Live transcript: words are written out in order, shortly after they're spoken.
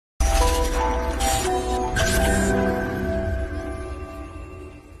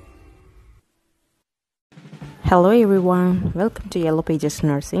Hello everyone, welcome to Yellow Pages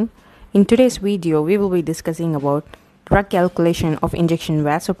Nursing. In today's video, we will be discussing about drug calculation of injection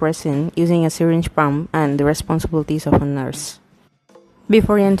vasopressin using a syringe pump and the responsibilities of a nurse.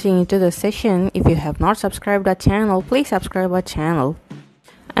 Before entering into the session, if you have not subscribed our channel, please subscribe our channel.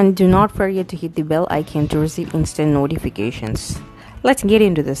 And do not forget to hit the bell icon to receive instant notifications. Let's get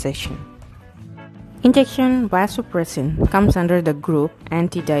into the session. Injection vasopressin comes under the group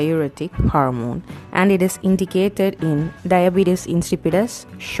antidiuretic hormone and it is indicated in diabetes insipidus,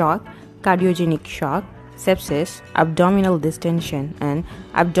 shock, cardiogenic shock, sepsis, abdominal distension and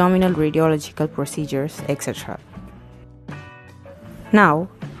abdominal radiological procedures, etc. Now,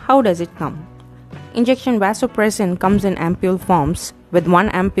 how does it come? Injection vasopressin comes in ampoule forms with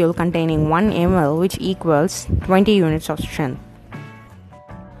one ampoule containing 1 ml which equals 20 units of strength.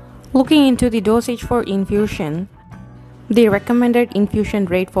 Looking into the dosage for infusion, the recommended infusion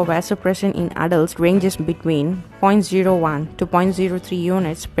rate for vasopressin in adults ranges between 0.01 to 0.03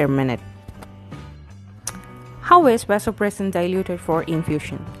 units per minute. How is vasopressin diluted for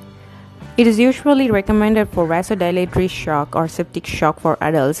infusion? It is usually recommended for vasodilatory shock or septic shock for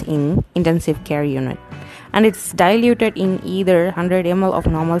adults in intensive care unit, and it's diluted in either 100 ml of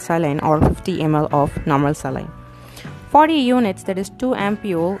normal saline or 50 ml of normal saline. 40 units, that is 2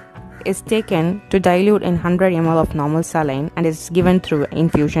 ampoules, is taken to dilute in 100 ml of normal saline and is given through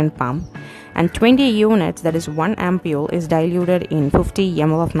infusion pump, and 20 units, that is 1 ampoule, is diluted in 50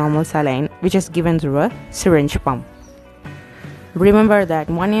 ml of normal saline which is given through a syringe pump. Remember that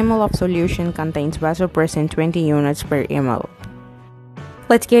 1 ml of solution contains vasopressin 20 units per ml.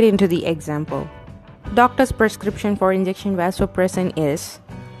 Let's get into the example. Doctor's prescription for injection vasopressin is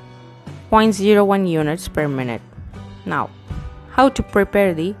 0.01 units per minute. Now, how to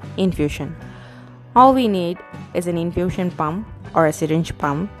prepare the infusion? All we need is an infusion pump or a syringe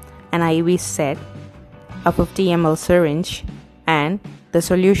pump, an IV set, a 50 ml syringe, and the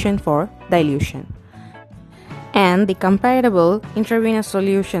solution for dilution. And the compatible intravenous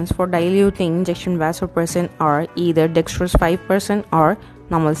solutions for diluting injection vasopressin are either Dextrose 5% or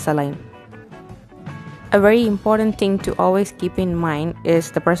normal saline. A very important thing to always keep in mind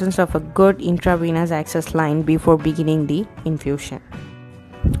is the presence of a good intravenous access line before beginning the infusion.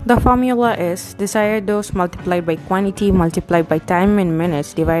 The formula is desired dose multiplied by quantity multiplied by time in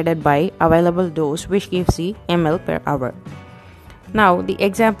minutes divided by available dose, which gives the ml per hour. Now, the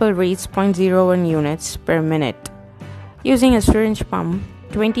example reads 0.01 units per minute. Using a syringe pump,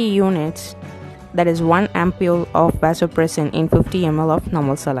 20 units, that is 1 ampoule of vasopressin in 50 ml of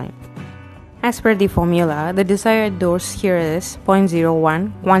normal saline. As per the formula, the desired dose here is 0.01,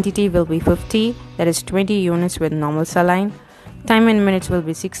 quantity will be 50, that is 20 units with normal saline, time in minutes will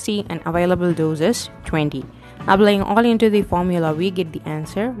be 60 and available dose is 20. Applying all into the formula, we get the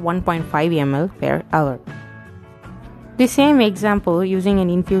answer 1.5 ml per hour. The same example using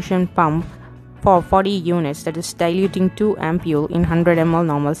an infusion pump for 40 units, that is diluting 2 ampoule in 100 ml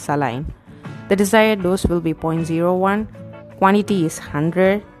normal saline. The desired dose will be 0.01, quantity is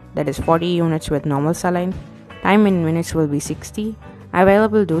 100, that is 40 units with normal saline, time in minutes will be 60,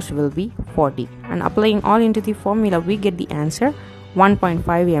 available dose will be 40, and applying all into the formula, we get the answer 1.5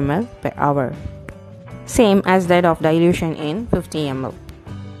 ml per hour, same as that of dilution in 50 ml.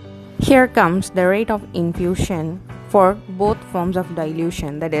 Here comes the rate of infusion for both forms of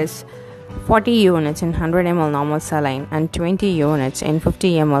dilution, that is 40 units in 100 ml normal saline and 20 units in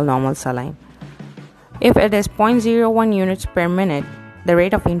 50 ml normal saline. If it is 0.01 units per minute, the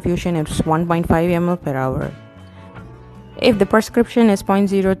rate of infusion is 1.5 ml per hour. If the prescription is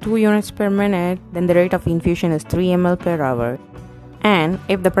 0.02 units per minute, then the rate of infusion is 3 ml per hour. And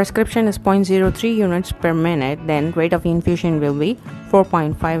if the prescription is 0.03 units per minute, then rate of infusion will be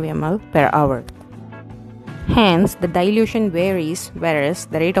 4.5 ml per hour. Hence, the dilution varies, whereas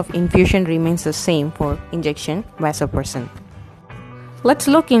the rate of infusion remains the same for injection vasopressin. Let's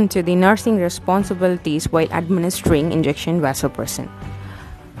look into the nursing responsibilities while administering injection vasopressin.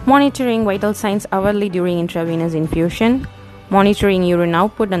 Monitoring vital signs hourly during intravenous infusion, monitoring urine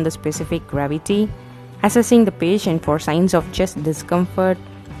output and the specific gravity, assessing the patient for signs of chest discomfort,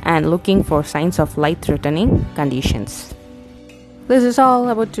 and looking for signs of life-threatening conditions. This is all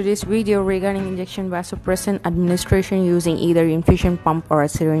about today's video regarding injection vasopressin administration using either infusion pump or a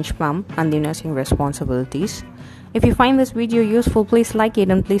syringe pump and the nursing responsibilities. If you find this video useful, please like it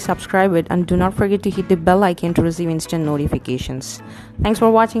and please subscribe it, and do not forget to hit the bell icon to receive instant notifications. Thanks for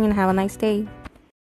watching and have a nice day.